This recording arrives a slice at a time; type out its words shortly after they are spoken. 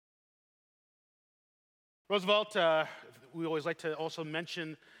Roosevelt, we always like to also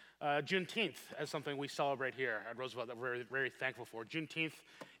mention Juneteenth as something we celebrate here at Roosevelt that we're very, very thankful for. Juneteenth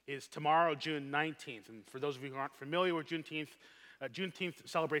is tomorrow, June 19th. And for those of you who aren't familiar with Juneteenth, Juneteenth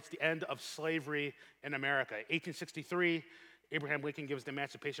celebrates the end of slavery in America. 1863, Abraham Lincoln gives the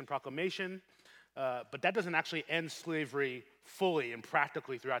Emancipation Proclamation, but that doesn't actually end slavery fully and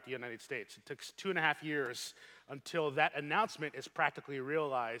practically throughout the United States. It took 2.5 years until that announcement is practically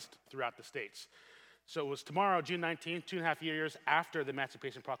realized throughout the states. So it was tomorrow, June 19th, 2.5 years after the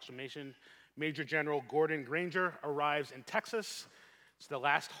Emancipation Proclamation, Major General Gordon Granger arrives in Texas. It's the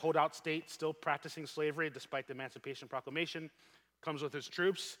last holdout state still practicing slavery despite the Emancipation Proclamation. Comes with his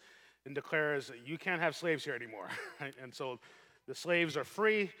troops and declares, you can't have slaves here anymore. Right? And so the slaves are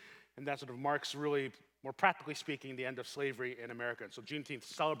free, and that sort of marks really, more practically speaking, the end of slavery in America. And so Juneteenth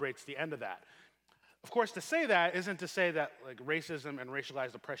celebrates the end of that. Of course, to say that isn't to say that racism and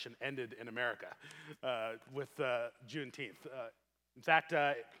racialized oppression ended in America with Juneteenth. In fact,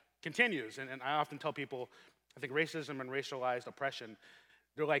 it continues, and I often tell people, I think racism and racialized oppression,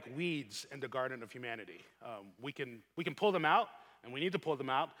 they're like weeds in the garden of humanity. We can pull them out, and we need to pull them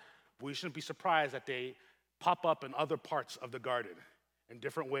out, but we shouldn't be surprised that they pop up in other parts of the garden in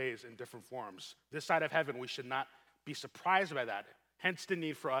different ways, in different forms. This side of heaven, we should not be surprised by that. Hence the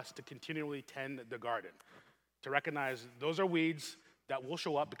need for us to continually tend the garden, to recognize those are weeds that will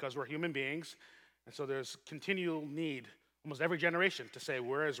show up because we're human beings. And so there's continual need, almost every generation, to say,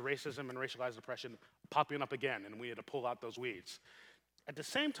 where is racism and racialized oppression popping up again? And we need to pull out those weeds. At the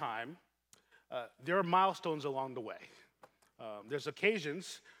same time, there are milestones along the way. There's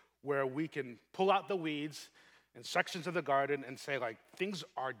occasions where we can pull out the weeds in sections of the garden and say, things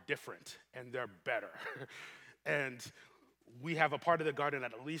are different and they're better. And we have a part of the garden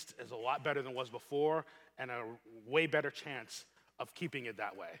that at least is a lot better than it was before and a way better chance of keeping it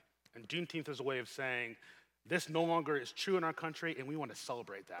that way. And Juneteenth is a way of saying, this no longer is true in our country, and we want to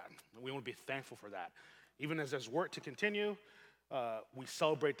celebrate that. And we want to be thankful for that. Even as there's work to continue, we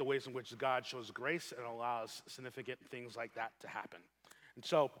celebrate the ways in which God shows grace and allows significant things like that to happen. And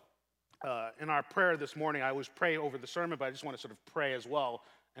so in our prayer this morning, I always pray over the sermon, but I just want to sort of pray as well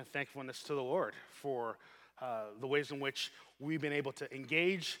and thankfulness to the Lord for the ways in which we've been able to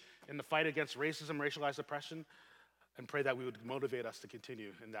engage in the fight against racism, racialized oppression, and pray that we would motivate us to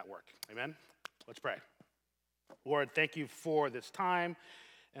continue in that work. Amen? Let's pray. Lord, thank you for this time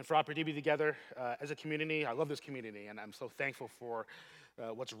and for opportunity to be together as a community. I love this community, and I'm so thankful for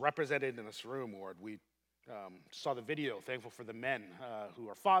what's represented in this room, Lord. We saw the video, thankful for the men who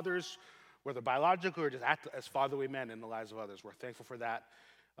are fathers, whether biological or just act as fatherly men in the lives of others. We're thankful for that.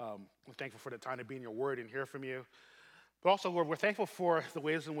 We're thankful for the time to be in your word and hear from you. But also, Lord, we're thankful for the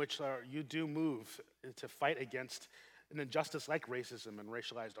ways in which you do move to fight against an injustice like racism and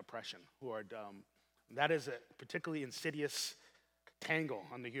racialized oppression. Lord, that is a particularly insidious tangle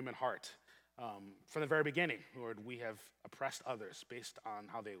on the human heart. From the very beginning, Lord, we have oppressed others based on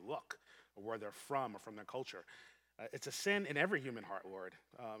how they look or where they're from or from their culture. It's a sin in every human heart, Lord.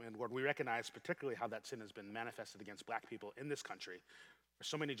 And Lord, we recognize particularly how that sin has been manifested against black people in this country for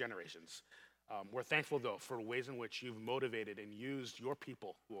so many generations. We're thankful, though, for ways in which you've motivated and used your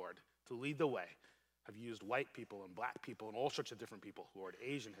people, Lord, to lead the way. Have used white people and black people and all sorts of different people, Lord,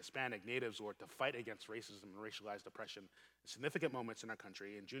 Asian, Hispanic, natives, Lord, to fight against racism and racialized oppression in significant moments in our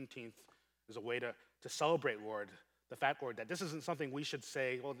country. And Juneteenth is a way to celebrate, Lord, the fact, Lord, that this isn't something we should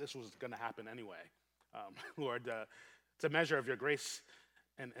say, well, this was going to happen anyway. Lord, it's a measure of your grace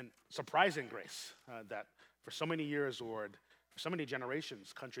and surprising grace that for so many years, Lord, for so many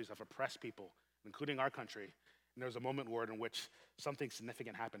generations, countries have oppressed people, including our country. And there was a moment, Lord, in which something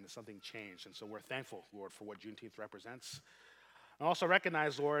significant happened and something changed. And so we're thankful, Lord, for what Juneteenth represents. And also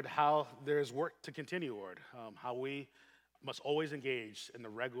recognize, Lord, how there's work to continue, Lord, how we must always engage in the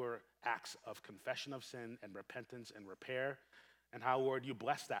regular acts of confession of sin and repentance and repair, and how, Lord, you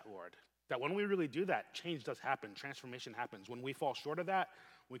bless that, Lord. That when we really do that, change does happen, transformation happens. When we fall short of that,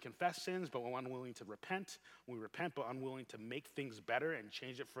 we confess sins, but we're unwilling to repent. We repent, but unwilling to make things better and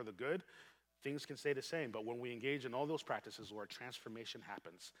change it for the good. Things can stay the same, but when we engage in all those practices, Lord, transformation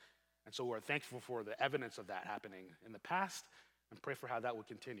happens. And so we're thankful for the evidence of that happening in the past and pray for how that will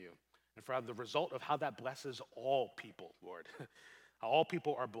continue and for how the result of how that blesses all people, Lord. How all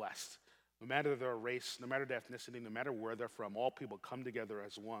people are blessed, no matter their race, no matter their ethnicity, no matter where they're from. All people come together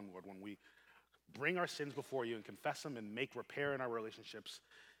as one, Lord, when we bring our sins before you and confess them and make repair in our relationships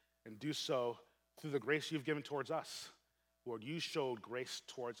and do so through the grace you've given towards us. Lord, you showed grace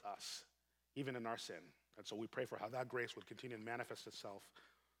towards us, even in our sin. And so we pray for how that grace would continue to manifest itself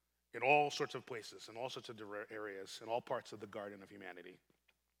in all sorts of places, in all sorts of different areas, in all parts of the garden of humanity.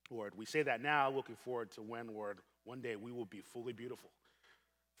 Lord, we say that now, looking forward to when, Lord, one day we will be fully beautiful,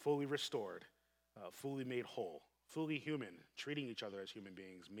 fully restored, fully made whole, fully human, treating each other as human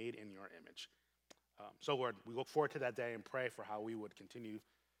beings made in your image. So, Lord, we look forward to that day and pray for how we would continue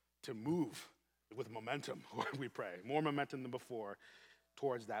to move with momentum, Lord, we pray. More momentum than before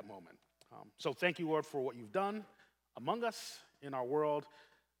towards that moment. So thank you, Lord, for what you've done among us in our world.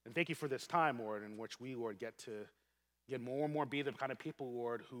 And thank you for this time, Lord, in which we, Lord, get more and more be the kind of people,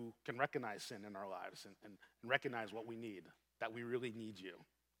 Lord, who can recognize sin in our lives and recognize what we need, that we really need you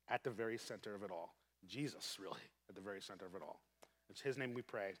at the very center of it all. Jesus, really, at the very center of it all. It's his name we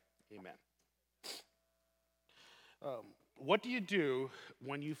pray. Amen. What do you do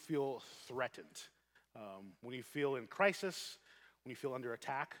when you feel threatened? When you feel in crisis? When you feel under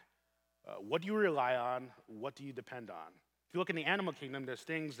attack? What do you rely on? What do you depend on? If you look in the animal kingdom, there's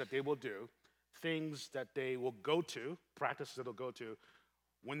things that they will do, things that they will go to, practices that they'll go to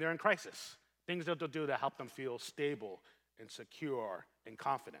when they're in crisis, things that they'll do to help them feel stable and secure and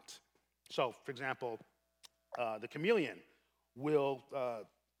confident. So, for example, the chameleon will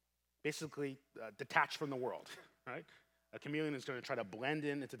basically detach from the world, right? A chameleon is going to try to blend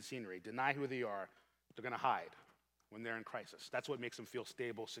in into the scenery, deny who they are. They're going to hide when they're in crisis. That's what makes them feel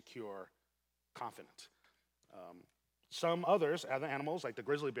stable, secure, confident. Some other animals, like the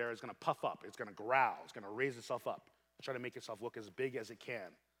grizzly bear, is going to puff up. It's going to growl. It's going to raise itself up, try to make itself look as big as it can.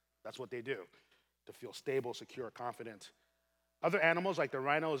 That's what they do to feel stable, secure, confident. Other animals, like the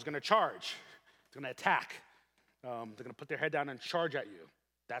rhino, is going to charge. It's going to attack. They're going to put their head down and charge at you.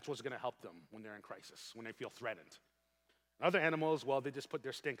 That's what's going to help them when they're in crisis, when they feel threatened. Other animals, well, they just put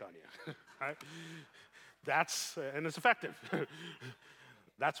their stink on you, right? And it's effective.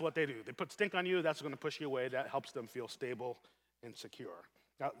 That's what they do. They put stink on you, that's going to push you away. That helps them feel stable and secure.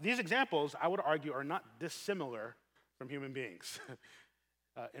 Now, these examples, I would argue, are not dissimilar from human beings.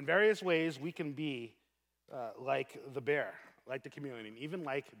 In various ways, we can be like the bear, like the chameleon, and even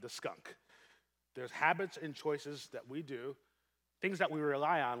like the skunk. There's habits and choices that we do, things that we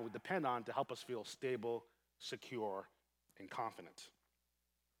rely on, we depend on to help us feel stable, secure, and confident.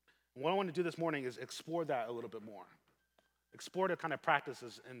 And what I want to do this morning is explore that a little bit more. Explore the kind of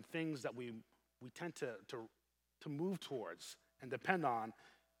practices and things that we tend to move towards and depend on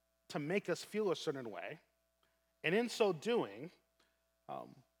to make us feel a certain way. And in so doing,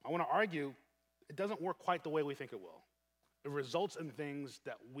 I want to argue it doesn't work quite the way we think it will. It results in things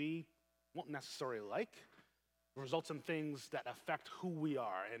that we won't necessarily like. It results in things that affect who we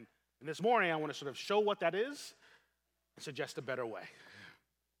are. And this morning, I want to sort of show what that is and suggest a better way,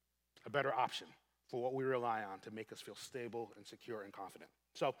 a better option for what we rely on to make us feel stable and secure and confident.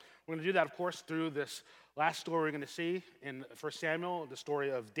 So we're going to do that, of course, through this last story we're going to see in 1 Samuel, the story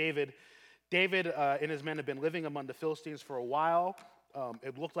of David. David and his men have been living among the Philistines for a while.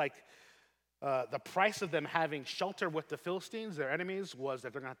 It looked like the price of them having shelter with the Philistines, their enemies, was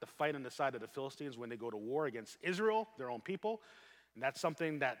that they're going to have to fight on the side of the Philistines when they go to war against Israel, their own people. And that's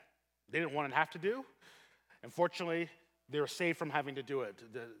something that they didn't want to have to do. Unfortunately, they were saved from having to do it.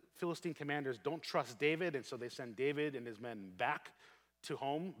 The Philistine commanders don't trust David, and so they send David and his men back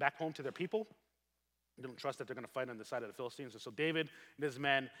home to their people. They don't trust that they're going to fight on the side of the Philistines. And so David and his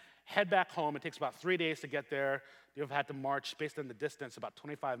men head back home. It takes about 3 days to get there. They've had to march, based on the distance, about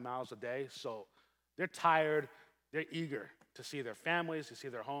 25 miles a day. So they're tired. They're eager to see their families, to see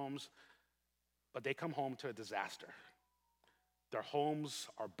their homes. But they come home to a disaster. Their homes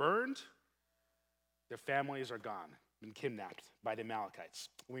are burned. Their families are gone, been kidnapped by the Amalekites.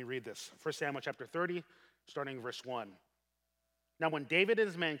 We read this, 1 Samuel chapter 30, starting verse 1. Now when David and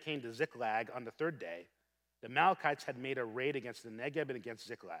his men came to Ziklag on the third day, the Amalekites had made a raid against the Negeb and against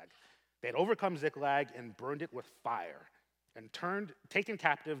Ziklag. They had overcome Ziklag and burned it with fire, and taken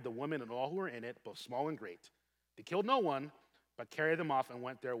captive the women and all who were in it, both small and great. They killed no one, but carried them off and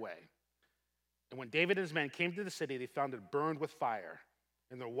went their way. And when David and his men came to the city, they found it burned with fire,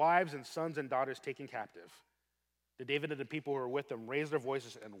 and their wives and sons and daughters taken captive. The David and the people who were with them raised their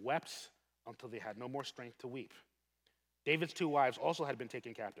voices and wept until they had no more strength to weep. David's 2 wives also had been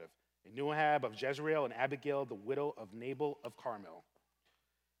taken captive, Ahinoam of Jezreel and Abigail, the widow of Nabal of Carmel.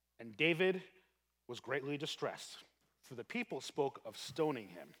 And David was greatly distressed, for the people spoke of stoning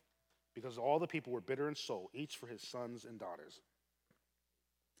him, because all the people were bitter in soul, each for his sons and daughters.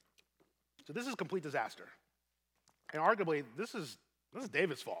 So this is a complete disaster. And arguably, this is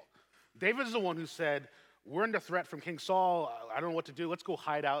David's fault. David is the one who said, we're under threat from King Saul. I don't know what to do. Let's go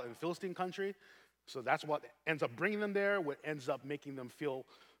hide out in Philistine country. So that's what ends up bringing them there, what ends up making them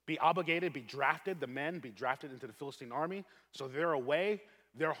be obligated, be drafted into the Philistine army. So they're away.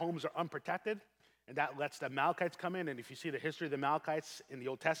 Their homes are unprotected. And that lets the Amalekites come in. And if you see the history of the Amalekites in the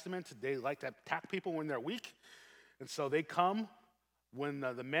Old Testament, they like to attack people when they're weak. And so they come when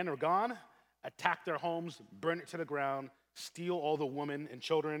the men are gone, attack their homes, burn it to the ground, steal all the women and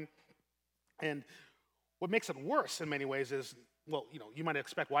children. And what makes it worse in many ways is, well, you might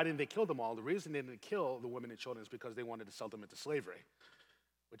expect, why didn't they kill them all? The reason they didn't kill the women and children is because they wanted to sell them into slavery,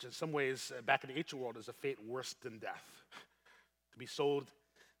 which in some ways, back in the ancient world, is a fate worse than death. To be sold,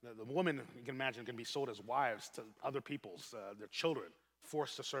 the woman, you can imagine, can be sold as wives to other people's, their children,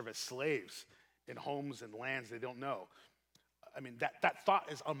 forced to serve as slaves in homes and lands they don't know. I mean, that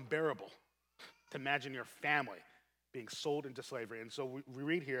thought is unbearable, to imagine your family being sold into slavery. And so we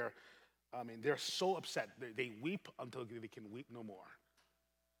read here, they're so upset. They weep until they can weep no more.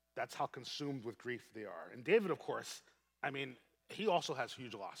 That's how consumed with grief they are. And David, of course, he also has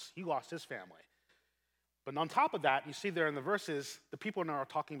huge loss. He lost his family. But on top of that, you see there in the verses, the people now are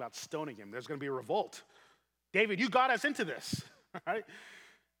talking about stoning him. There's going to be a revolt. David, you got us into this, right?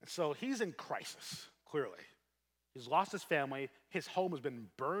 And so he's in crisis, clearly. He's lost his family. His home has been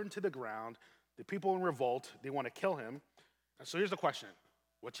burned to the ground. The people in revolt, they want to kill him. And so here's the question.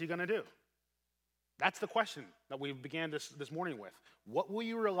 What's he going to do? That's the question that we began this morning with. What will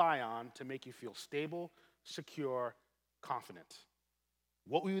you rely on to make you feel stable, secure, confident?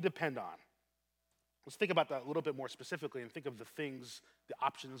 What will you depend on? Let's think about that a little bit more specifically and think of the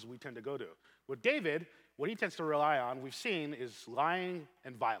options we tend to go to. With David, what he tends to rely on, we've seen, is lying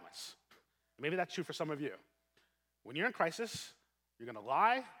and violence. Maybe that's true for some of you. When you're in crisis, you're going to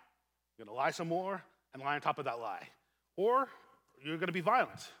lie some more, and lie on top of that lie. Or you're going to be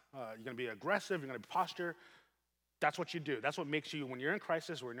violent. You're going to be aggressive. You're going to posture. That's what you do. That's what makes you, when you're in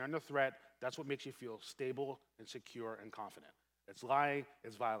crisis, when you're under threat, that's what makes you feel stable and secure and confident. It's lying,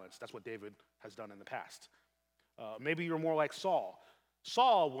 it's violence. That's what David has done in the past. Maybe you're more like Saul.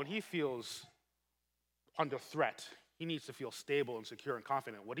 Saul, when he feels under threat, he needs to feel stable and secure and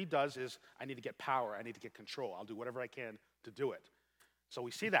confident. What he does is, I need to get power. I need to get control. I'll do whatever I can to do it. So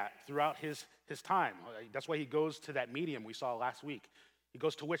we see that throughout his time. That's why he goes to that medium we saw last week. He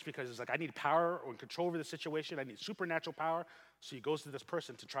goes to witch because it's like, I need power or control over the situation. I need supernatural power. So he goes to this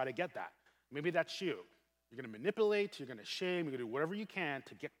person to try to get that. Maybe that's you. You're going to manipulate, you're going to shame, you're going to do whatever you can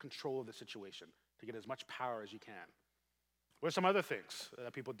to get control of the situation, to get as much power as you can. What are some other things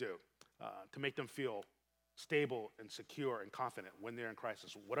that people do to make them feel stable and secure and confident when they're in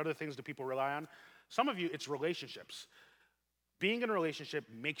crisis? What other things do people rely on? Some of you, it's relationships. Being in a relationship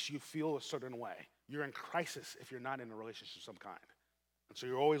makes you feel a certain way. You're in crisis if you're not in a relationship of some kind. And so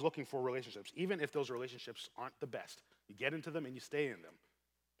you're always looking for relationships, even if those relationships aren't the best. You get into them and you stay in them.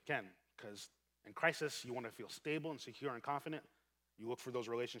 Again, because in crisis, you want to feel stable and secure and confident. You look for those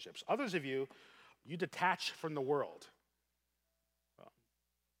relationships. Others of you, you detach from the world.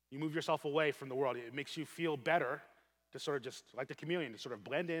 You move yourself away from the world. It makes you feel better to sort of just, like the chameleon, to sort of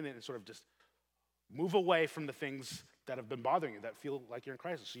blend in and sort of just move away from the things that have been bothering you, that feel like you're in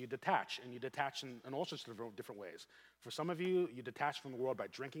crisis. So you detach, and you detach in all sorts of different ways. For some of you, you detach from the world by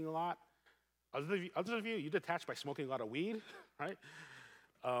drinking a lot. Others of you, you detach by smoking a lot of weed, right?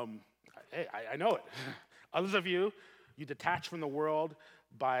 Hey, I know it. Others of you, you detach from the world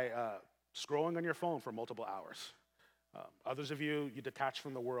by scrolling on your phone for multiple hours. Others of you, you detach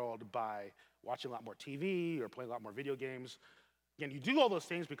from the world by watching a lot more TV or playing a lot more video games. Again, you do all those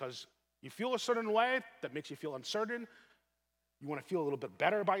things because you feel a certain way that makes you feel uncertain. You want to feel a little bit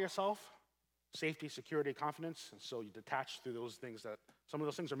better about yourself, safety, security, confidence, and so you detach through those things some of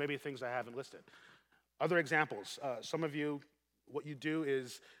those things are maybe things I haven't listed. Other examples, some of you, what you do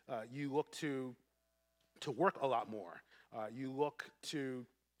is you look to work a lot more. You look to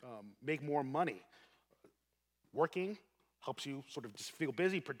make more money. Working helps you sort of just feel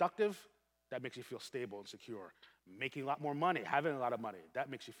busy, productive. That makes you feel stable and secure. Making a lot more money, having a lot of money, that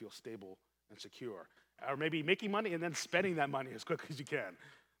makes you feel stable and secure. Or maybe making money and then spending that money as quick as you can.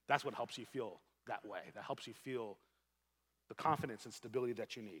 That's what helps you feel that way. That helps you feel the confidence and stability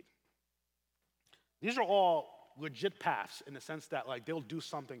that you need. These are all legit paths in the sense that they'll do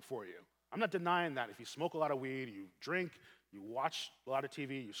something for you. I'm not denying that if you smoke a lot of weed, you drink, you watch a lot of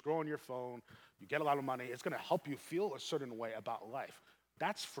TV, you scroll on your phone, you get a lot of money, it's going to help you feel a certain way about life.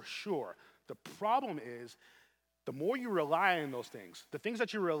 That's for sure. The problem is the more you rely on those things, the things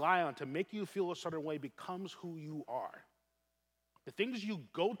that you rely on to make you feel a certain way becomes who you are. The things you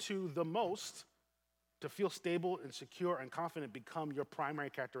go to the most to feel stable and secure and confident become your primary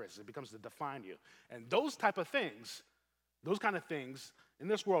characteristics. It becomes to define you. And those kind of things in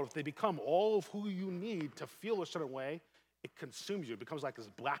this world, if they become all of who you need to feel a certain way, it consumes you. It becomes like this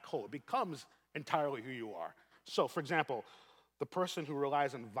black hole. It becomes entirely who you are. So, for example, the person who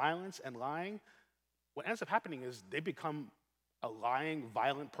relies on violence and lying, what ends up happening is they become a lying,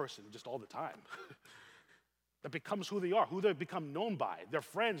 violent person just all the time. That becomes who they are, who they become known by. Their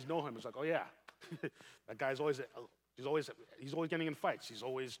friends know him. It's like, oh yeah, that guy's he's always getting in fights. He's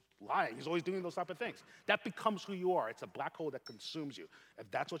always lying. He's always doing those type of things. That becomes who you are. It's a black hole that consumes you.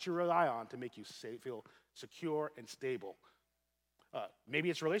 If that's what you rely on to make you feel secure and stable. Maybe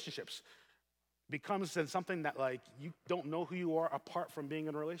it's relationships. Becomes then something that like you don't know who you are apart from being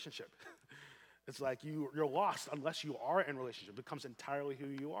in a relationship. It's like you're lost unless you are in a relationship. It becomes entirely who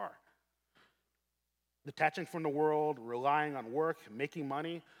you are. Detaching from the world, relying on work, making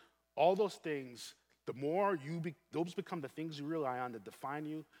money, all those things, the more those become the things you rely on that define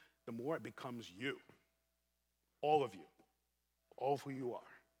you, the more it becomes you. All of you. All of who you are.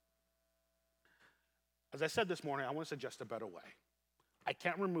 As I said this morning, I want to suggest a better way. I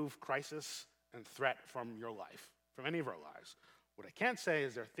can't remove crisis and threat from your life, from any of our lives. What I can say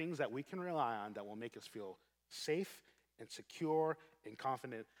is there are things that we can rely on that will make us feel safe and secure and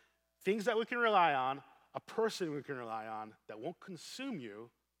confident. Things that we can rely on, a person we can rely on that won't consume you,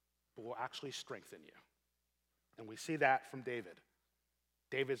 but will actually strengthen you. And we see that from David.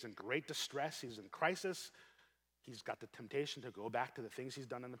 David's in great distress. He's in crisis. He's got the temptation to go back to the things he's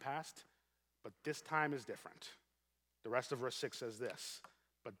done in the past. But this time is different. The rest of verse 6 says this,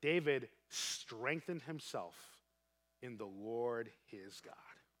 but David strengthened himself in the Lord his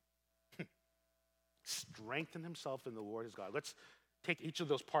God. Strengthened himself in the Lord his God. Let's take each of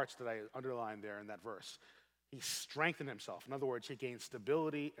those parts that I underlined there in that verse. He strengthened himself. In other words, he gained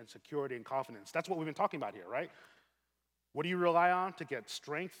stability and security and confidence. That's what we've been talking about here, right? What do you rely on to get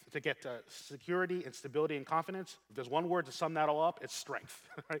strength, to get security and stability and confidence? If there's one word to sum that all up, it's strength,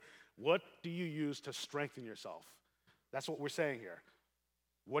 right? What do you use to strengthen yourself? That's what we're saying here.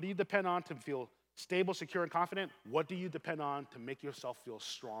 What do you depend on to feel stable, secure, and confident? What do you depend on to make yourself feel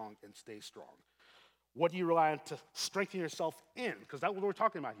strong and stay strong? What do you rely on to strengthen yourself in? Because that's what we're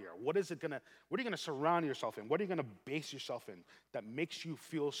talking about here. What are you gonna surround yourself in? What are you gonna base yourself in that makes you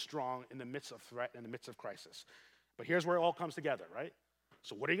feel strong in the midst of threat, in the midst of crisis? But here's where it all comes together, right?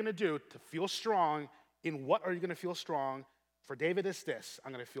 So what are you gonna do to feel strong? In what are you gonna feel strong? For David, it's this: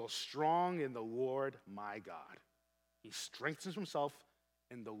 I'm gonna feel strong in the Lord my God. He strengthens himself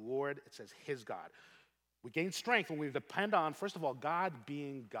in the Lord, it says his God. We gain strength when we depend on, first of all, God,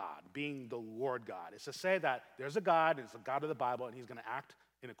 being the Lord God. It's to say that there's a God, and it's the God of the Bible, and he's going to act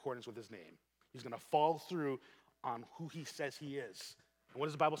in accordance with his name. He's going to follow through on who he says he is. And what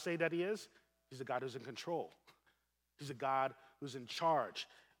does the Bible say that he is? He's a God who's in control. He's a God who's in charge.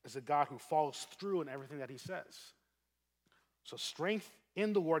 He's a God who follows through in everything that he says. So strength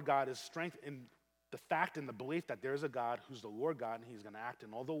in the Lord God is strength in the fact and the belief that there is a God who's the Lord God, and he's going to act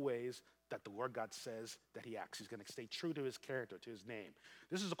in all the ways that the Lord God says that he acts. He's going to stay true to his character, to his name.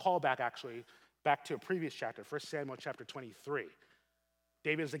 This is a callback, actually, back to a previous chapter, 1 Samuel chapter 23.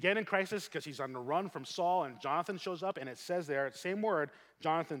 David is again in crisis because he's on the run from Saul, and Jonathan shows up, and it says there, same word,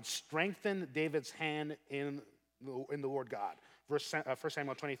 Jonathan strengthened David's hand in the Lord God. 1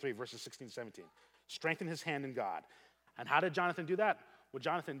 Samuel 23, verses 16 and 17. Strengthen his hand in God. And how did Jonathan do that? What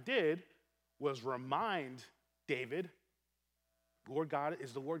Jonathan did was remind David, Lord God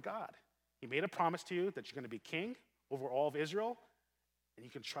is the Lord God. He made a promise to you that you're going to be king over all of Israel, and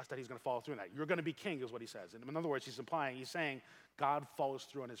you can trust that he's going to follow through on that. You're going to be king is what he says. And in other words, he's saying God follows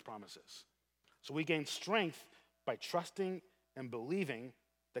through on his promises. So we gain strength by trusting and believing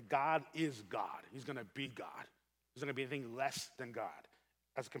that God is God. He's going to be God. He's going to be anything less than God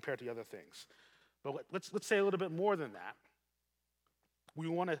as compared to other things. But let's say a little bit more than that. We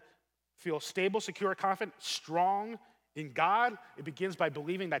want to feel stable, secure, confident, strong in God. It begins by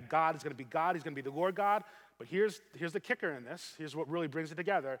believing that God is going to be God. He's going to be the Lord God. But here's the kicker in this. Here's what really brings it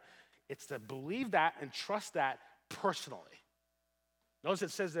together. It's to believe that and trust that personally. Notice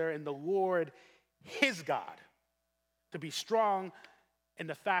it says there in the Lord, his God. To be strong in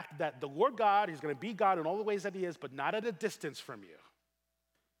the fact that the Lord God, he's going to be God in all the ways that he is, but not at a distance from you.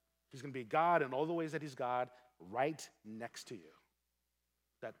 He's going to be God in all the ways that he's God, right next to you.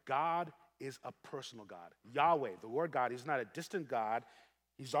 That God is a personal God. Yahweh, the Lord God, he's not a distant God.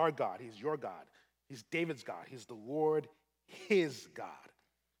 He's our God. He's your God. He's David's God. He's the Lord, his God.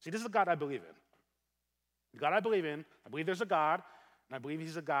 See, this is the God I believe in. The God I believe in, I believe there's a God, and I believe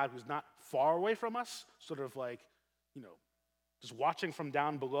he's a God who's not far away from us, sort of like, just watching from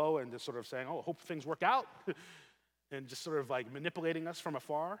down below and just sort of saying, oh, hope things work out, and just sort of like manipulating us from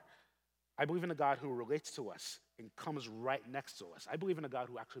afar. I believe in a God who relates to us and comes right next to us. I believe in a God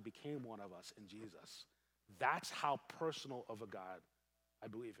who actually became one of us in Jesus. That's how personal of a God I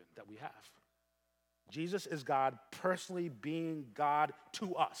believe in that we have. Jesus is God personally being God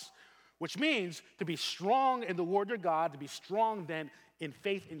to us. which means to be strong in the Lord your God, to be strong then in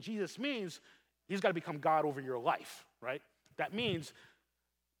faith in Jesus means he's got to become God over your life, right? That means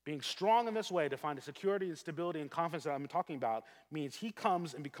being strong in this way to find the security and stability and confidence that I'm talking about means he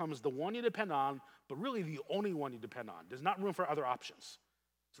comes and becomes the one you depend on, but really the only one you depend on. There's not room for other options.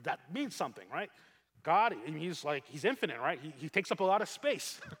 So that means something, right? God, he's infinite, right? He takes up a lot of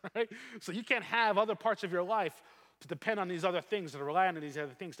space, right? So you can't have other parts of your life to depend on these other things, to rely on these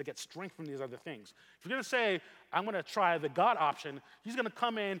other things, to get strength from these other things. If you're going to say, I'm going to try the God option, he's going to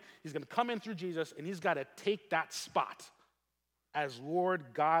come in through Jesus, and he's got to take that spot as Lord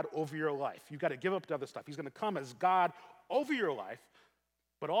God over your life. You've got to give up the other stuff. He's going to come as God over your life,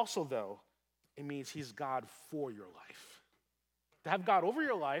 but also, though, it means he's God for your life. To have God over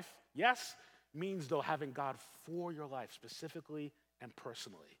your life, yes, means, though, having God for your life, specifically and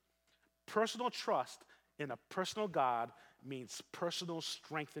personally. Personal trust in a personal God means personal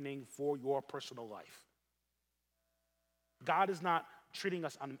strengthening for your personal life. God is not treating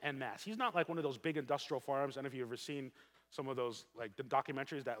us en masse. He's not like one of those big industrial farms. I don't know if you've ever seen some of those like the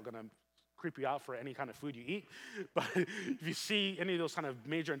documentaries that are going to creep you out for any kind of food you eat. But if you see any of those kind of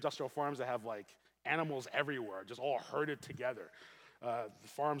major industrial farms that have like animals everywhere, just all herded together, the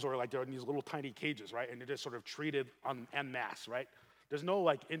farms are like they're in these little tiny cages, right? And they're just sort of treated en masse, right? There's no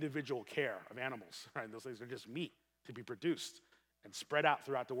like individual care of animals, right? Those things are just meat to be produced and spread out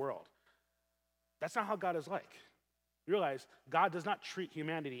throughout the world. That's not how God is like. You realize God does not treat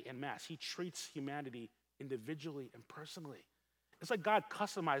humanity en masse. He treats humanity individually and personally. It's like God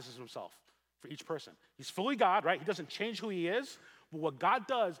customizes himself for each person. He's fully God, right? He doesn't change who he is. But what God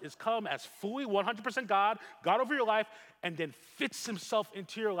does is come as fully 100% God, God over your life, and then fits himself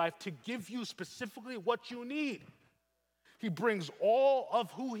into your life to give you specifically what you need. He brings all of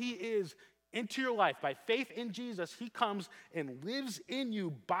who he is into your life. By faith in Jesus, he comes and lives in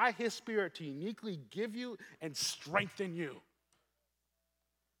you by his Spirit to uniquely give you and strengthen you.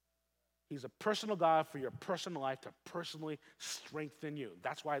 He's a personal God for your personal life to personally strengthen you.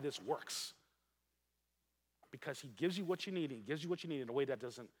 That's why this works. Because he gives you what you need, and he gives you what you need in a way that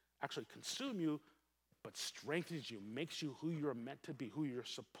doesn't actually consume you, but strengthens you, makes you who you're meant to be, who you're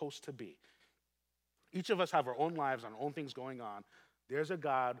supposed to be. Each of us have our own lives, our own things going on. There's a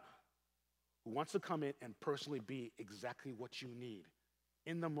God who wants to come in and personally be exactly what you need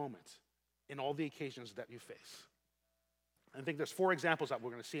in the moment, in all the occasions that you face. I think there's 4 examples that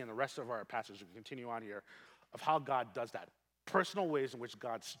we're going to see in the rest of our passage. We can continue on here of how God does that. Personal ways in which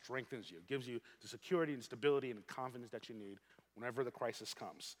God strengthens you, gives you the security and stability and confidence that you need whenever the crisis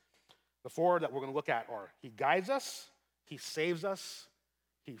comes. The 4 that we're going to look at are he guides us, he saves us,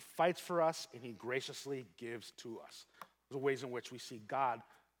 he fights for us, and he graciously gives to us. Those are ways in which we see God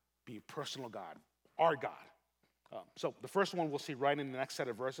be personal God, our God. So the first one we'll see right in the next set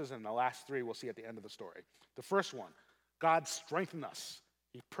of verses, and the last 3 we'll see at the end of the story. The first one, God strengthens us.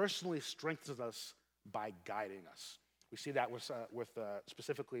 He personally strengthens us by guiding us. We see that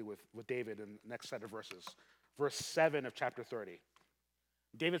specifically with David in the next set of verses. Verse 7 of chapter 30.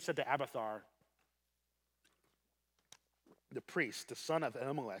 David said to Abiathar, the priest, the son of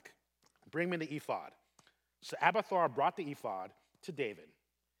Ahimelech, bring me the ephod. So Abiathar brought the ephod to David.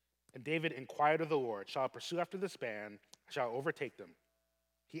 And David inquired of the Lord, shall I pursue after this band? Shall I overtake them?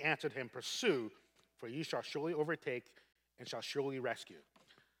 He answered him, pursue, for ye shall surely overtake and shall surely rescue.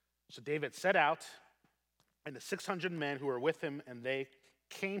 So David set out, and the 600 men who were with him, and they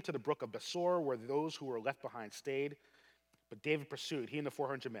came to the brook of Besor, where those who were left behind stayed. But David pursued, he and the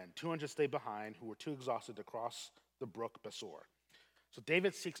 400 men. 200 stayed behind, who were too exhausted to cross the brook Besor. So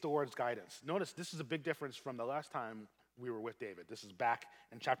David seeks the Lord's guidance. Notice this is a big difference from the last time we were with David. This is back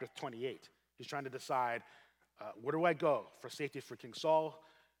in chapter 28. He's trying to decide, where do I go for safety for King Saul?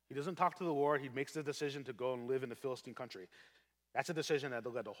 He doesn't talk to the Lord. He makes the decision to go and live in the Philistine country. That's a decision that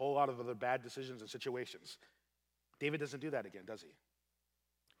led to a whole lot of other bad decisions and situations. David doesn't do that again, does he?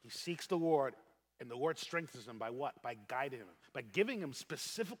 He seeks the Lord, and the Lord strengthens him by what? By guiding him, by giving him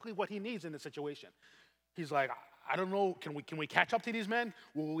specifically what he needs in the situation. He's like, I don't know, can we catch up to these men?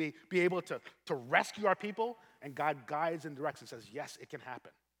 Will we be able to rescue our people? And God guides and directs and says, yes, it can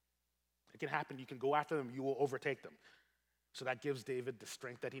happen. It can happen. You can go after them. You will overtake them. So that gives David the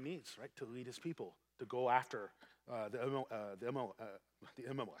strength that he needs, right, to lead his people, to go after the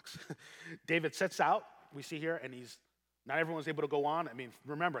Amaleks. David sets out, we see here, and not everyone's able to go on. I mean,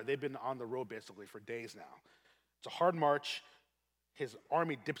 remember, they've been on the road basically for days now. It's a hard march. His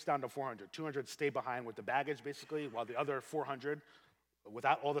army dips down to 400. 200 stay behind with the baggage, basically, while the other 400,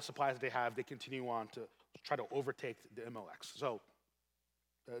 without all the supplies they have, they continue on to try to overtake the Amalekites.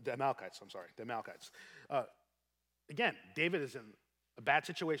 The Amalekites. Again, David is in A bad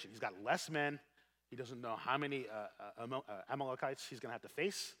situation. He's got less men. He doesn't know how many Amalekites he's going to have to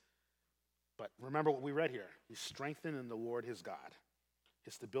face. But remember what we read here. He's strengthened in the Lord his God.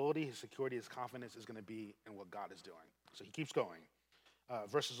 His stability, his security, his confidence is going to be in what God is doing. So he keeps going.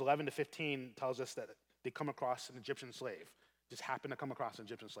 Verses 11 to 15 tells us that they come across an Egyptian slave. Just happened to come across an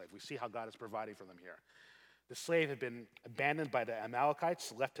Egyptian slave. We see how God is providing for them here. The slave had been abandoned by the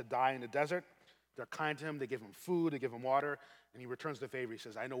Amalekites, left to die in the desert. They're kind to him. They give him food. They give him water. And he returns the favor. He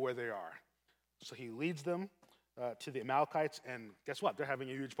says, I know where they are. So he leads them to the Amalekites. And guess what? They're having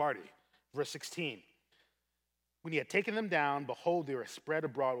a huge party. Verse 16. When he had taken them down, behold, they were spread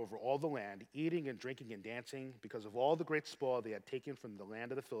abroad over all the land, eating and drinking and dancing because of all the great spoil they had taken from the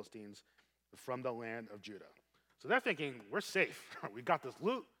land of the Philistines, from the land of Judah. So they're thinking, we're safe. We got this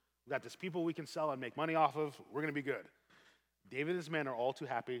loot. We got this people we can sell and make money off of. We're going to be good. David and his men are all too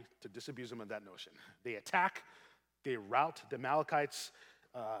happy to disabuse him of that notion. They attack. They rout the Amalekites.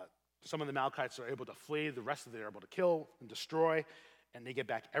 Some of the Amalekites are able to flee. The rest of them are able to kill and destroy. And they get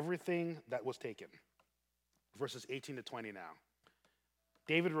back everything that was taken. Verses 18 to 20 now.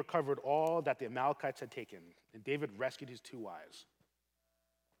 David recovered all that the Amalekites had taken, and David rescued his 2 wives.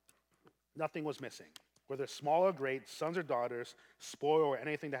 Nothing was missing. Whether small or great, sons or daughters, spoil or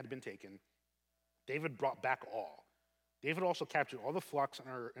anything that had been taken, David brought back all. David also captured all the flocks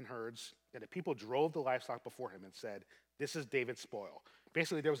and herds, and the people drove the livestock before him and said, this is David's spoil.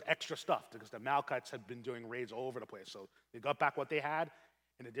 Basically, there was extra stuff because the Amalekites had been doing raids all over the place. So they got back what they had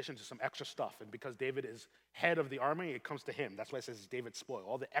in addition to some extra stuff. And because David is head of the army, it comes to him. That's why it says it's David's spoil.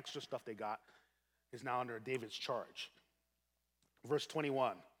 All the extra stuff they got is now under David's charge. Verse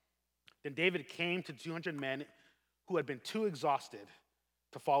 21. Then David came to 200 men who had been too exhausted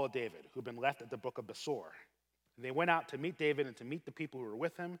to follow David, who had been left at the brook of Besor. And they went out to meet David and to meet the people who were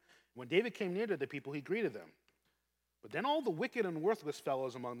with him. When David came near to the people, he greeted them. But then all the wicked and worthless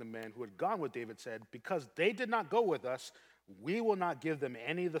fellows among the men who had gone with David said, because they did not go with us, we will not give them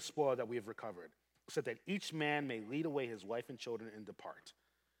any of the spoil that we have recovered, so that each man may lead away his wife and children and depart.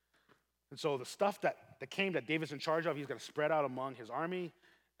 And so the stuff that came that David's in charge of, he's going to spread out among his army.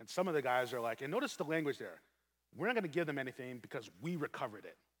 And some of the guys are like, and notice the language there. We're not going to give them anything because we recovered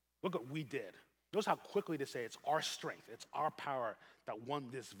it. Look what we did. Notice how quickly they say it's our strength, it's our power that won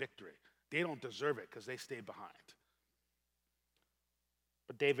this victory. They don't deserve it because they stayed behind.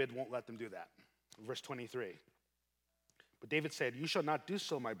 But David won't let them do that. Verse 23. But David said, you shall not do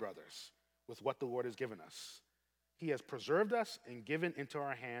so, my brothers, with what the Lord has given us. He has preserved us and given into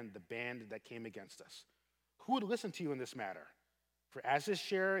our hand the band that came against us. Who would listen to you in this matter? For as his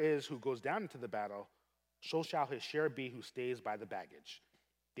share is who goes down into the battle, so shall his share be who stays by the baggage.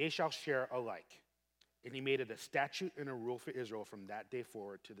 They shall share alike. And he made it a statute and a rule for Israel from that day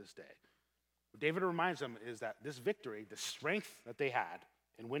forward to this day. What David reminds them is that this victory, the strength that they had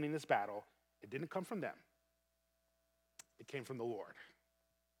in winning this battle, it didn't come from them. It came from the Lord.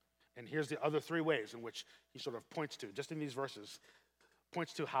 And here's the other 3 ways in which he sort of points to, just in these verses,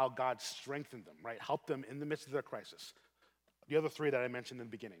 points to how God strengthened them, right? Helped them in the midst of their crisis. The other 3 that I mentioned in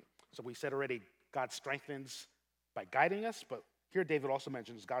the beginning. So we said already, God strengthens by guiding us, but here David also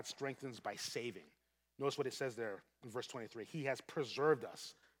mentions God strengthens by saving. Notice what it says there in verse 23. He has preserved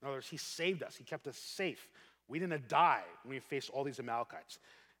us. In other words, he saved us. He kept us safe. We didn't die when we faced all these Amalekites.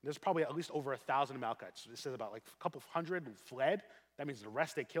 And there's probably at least over 1,000 Amalekites. It says about like a couple hundred fled. That means the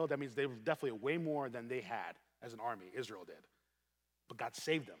rest they killed. That means they were definitely way more than they had as an army, Israel did. But God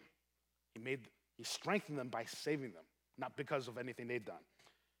saved them. He strengthened them by saving them, not because of anything they've done.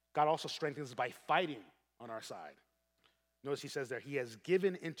 God also strengthens us by fighting on our side. Notice he says there, he has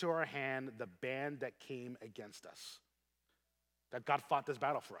given into our hand the band that came against us. That God fought this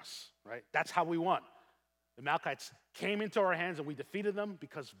battle for us, right? That's how we won. The Amalekites came into our hands and we defeated them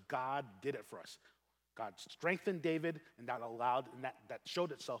because God did it for us. God strengthened David, and that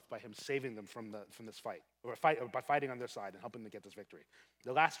showed itself by him saving them from this fight, or by fighting on their side and helping them get this victory.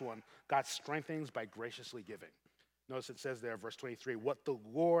 The last one, God strengthens by graciously giving. Notice it says there, verse 23, what the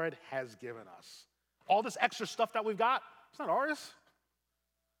Lord has given us. All this extra stuff that we've got, it's not ours.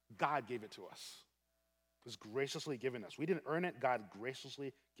 God gave it to us. It was graciously given us. We didn't earn it. God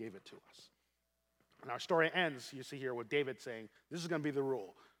graciously gave it to us. And our story ends, you see here, with David saying, this is going to be the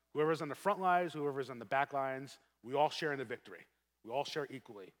rule. Whoever's on the front lines, whoever's on the back lines, we all share in the victory. We all share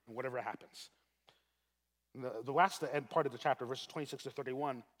equally in whatever happens. And the last end part of the chapter, verses 26 to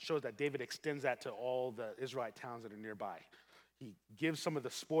 31, shows that David extends that to all the Israelite towns that are nearby. He gives some of the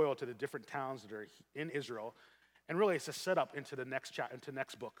spoil to the different towns that are in Israel. And really, it's a setup into the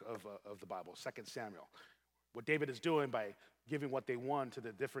next book of the Bible, 2 Samuel. What David is doing by giving what they won to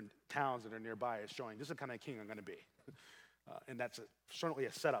the different towns that are nearby is showing this is the kind of king I'm going to be. And that's certainly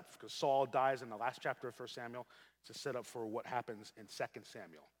a setup because Saul dies in the last chapter of 1 Samuel. It's a setup for what happens in 2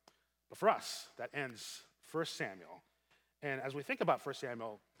 Samuel. But for us, that ends 1 Samuel. And as we think about 1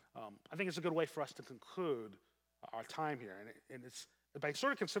 Samuel, I think it's a good way for us to conclude our time here. And it's by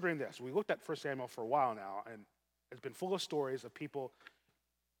sort of considering this. We looked at 1 Samuel for a while now, and it's been full of stories of people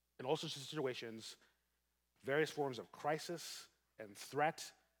in all sorts of situations, various forms of crisis and threat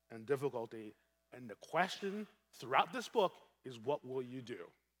and difficulty. And the question throughout this book is, what will you do?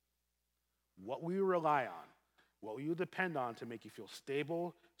 What will you rely on? What will you depend on to make you feel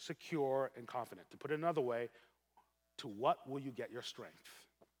stable, secure, and confident? To put it another way, to what will you get your strength?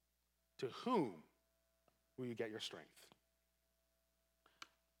 To whom will you get your strength?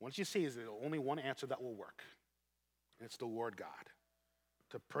 Once you see, is there only one answer that will work, and it's the Lord God.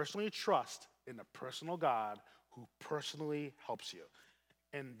 To personally trust in the personal God who personally helps you.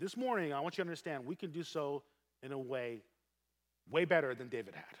 And this morning, I want you to understand we can do so in a way better than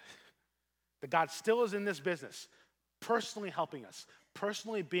David had. That God still is in this business, personally helping us,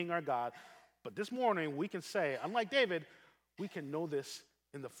 personally being our God. But this morning, we can say, unlike David, we can know this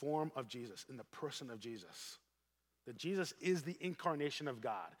in the form of Jesus, in the person of Jesus. That Jesus is the incarnation of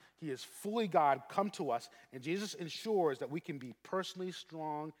God. He is fully God come to us, and Jesus ensures that we can be personally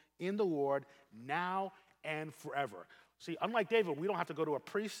strong in the Lord now and forever. See, unlike David, we don't have to go to a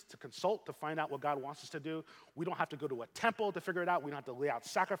priest to consult to find out what God wants us to do. We don't have to go to a temple to figure it out. We don't have to lay out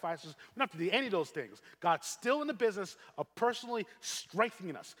sacrifices. We don't have to do any of those things. God's still in the business of personally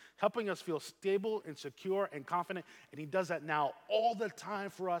strengthening us, helping us feel stable and secure and confident, and he does that now all the time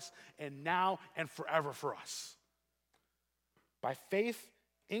for us and now and forever for us. By faith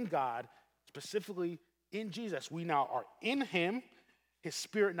in God, specifically in Jesus, we now are in him. His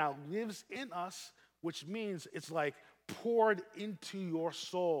Spirit now lives in us, which means it's like poured into your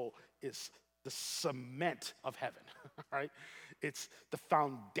soul is the cement of heaven, right? It's the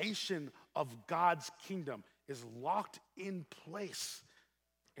foundation of God's kingdom is locked in place.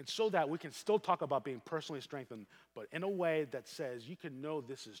 And so that we can still talk about being personally strengthened, but in a way that says you can know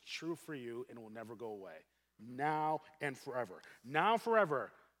this is true for you and will never go away. Now and forever. Now and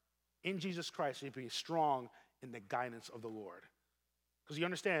forever, in Jesus Christ, you be strong in the guidance of the Lord. Because you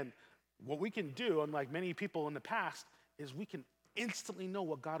understand, what we can do, unlike many people in the past, is we can instantly know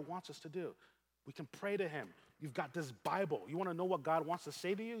what God wants us to do. We can pray to him. You've got this Bible. You want to know what God wants to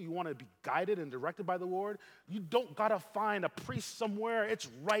say to you? You want to be guided and directed by the Lord? You don't got to find a priest somewhere. It's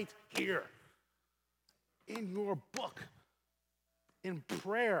right here in your book. In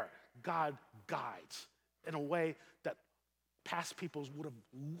prayer, God guides in a way that past peoples would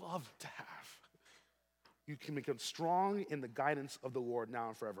have loved to have. You can become strong in the guidance of the Lord now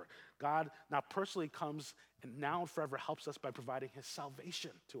and forever. God now personally comes and now and forever helps us by providing his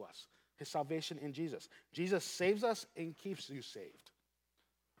salvation to us, his salvation in Jesus. Jesus saves us and keeps you saved.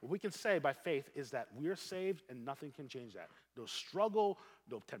 What we can say by faith is that we're saved and nothing can change that. No struggle,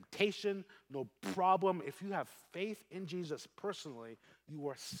 no temptation, no problem. If you have faith in Jesus personally, you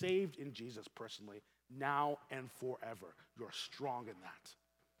are saved in Jesus personally now and forever. You're strong in that.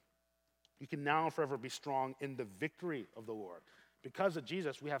 You can now and forever be strong in the victory of the Lord. Because of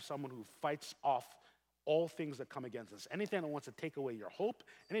Jesus, we have someone who fights off all things that come against us. Anything that wants to take away your hope,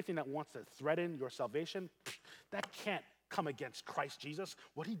 anything that wants to threaten your salvation, that can't come against Christ Jesus.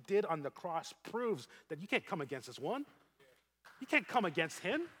 What he did on the cross proves that you can't come against this one. You can't come against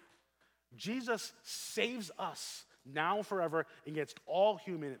him. Jesus saves us now and forever against all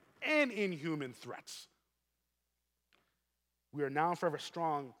human and inhuman threats. We are now and forever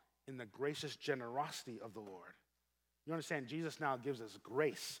strong in the gracious generosity of the Lord. You understand, Jesus now gives us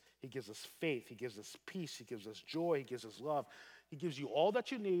grace. He gives us faith. He gives us peace. He gives us joy. He gives us love. He gives you all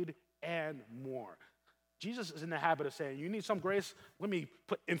that you need and more. Jesus is in the habit of saying, you need some grace? Let me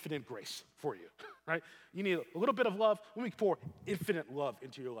put infinite grace for you, right? You need a little bit of love? Let me pour infinite love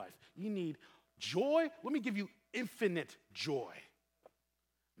into your life. You need joy? Let me give you infinite joy.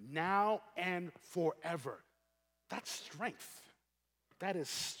 Now and forever. That's strength. That is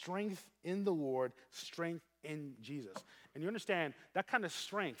strength in the Lord, strength in Jesus. And you understand that kind of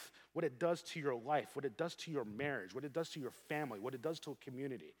strength, what it does to your life, what it does to your marriage, what it does to your family, what it does to a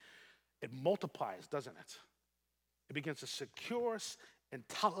community. It multiplies, doesn't it? It begins to secure us and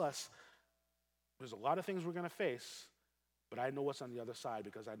tell us there's a lot of things we're going to face, but I know what's on the other side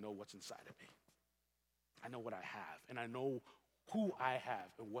because I know what's inside of me. I know what I have, and I know who I have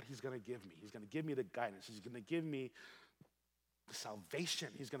and what he's going to give me. He's going to give me the guidance. He's going to give me the salvation.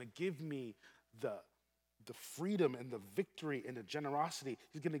 He's going to give me the freedom and the victory and the generosity.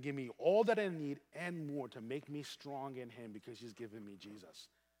 He's going to give me all that I need and more to make me strong in him because he's given me Jesus.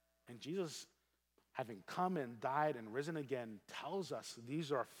 And Jesus having come and died and risen again, tells us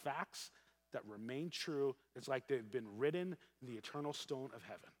these are facts that remain true. It's like they've been written in the eternal stone of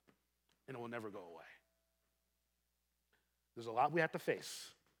heaven, and it will never go away. There's a lot we have to face.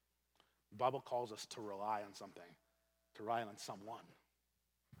 The Bible calls us to rely on something, to rely on someone.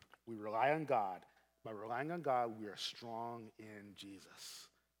 We rely on God. By relying on God, we are strong in Jesus,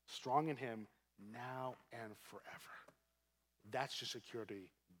 strong in him now and forever. That's your security.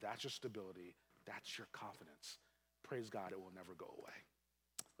 That's your stability. That's your confidence. Praise God, it will never go away.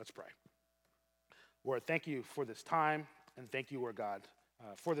 Let's pray. Lord, thank you for this time, and thank you, Lord God,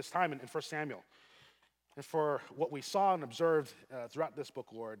 for this time in 1 Samuel, and for what we saw and observed throughout this book,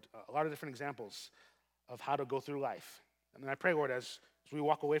 Lord, a lot of different examples of how to go through life. And I pray, Lord, as we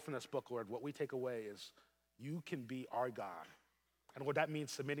walk away from this book, Lord, what we take away is you can be our God. And what that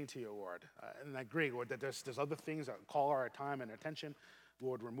means, submitting to you, Lord. And I agree, Lord, that there's other things that call our time and attention.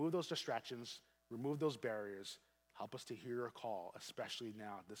 Lord, remove those distractions, remove those barriers. Help us to hear your call, especially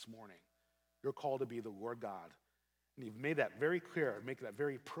now, this morning. Your call to be the Lord God. And you've made that very clear, make that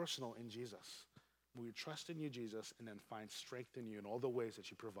very personal in Jesus. We trust in you, Jesus, and then find strength in you in all the ways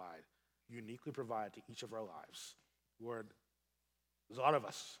that you provide, uniquely provide to each of our lives. Lord, there's a lot of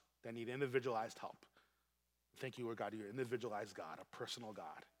us that need individualized help. Thank you, Lord God, you're an individualized God, a personal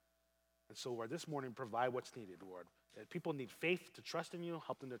God. And so, Lord, this morning, provide what's needed, Lord. If people need faith to trust in you,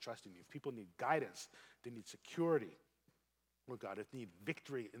 help them to trust in you. If people need guidance, they need security, Lord God, if they need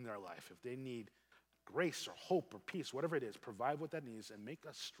victory in their life, if they need grace or hope or peace, whatever it is, provide what that needs and make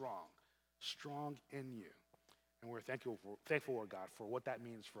us strong in you. And we're thankful, Lord God, for what that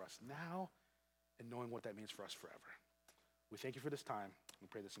means for us now and knowing what that means for us forever. We thank you for this time. We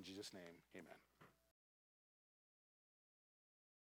pray this in Jesus' name. Amen.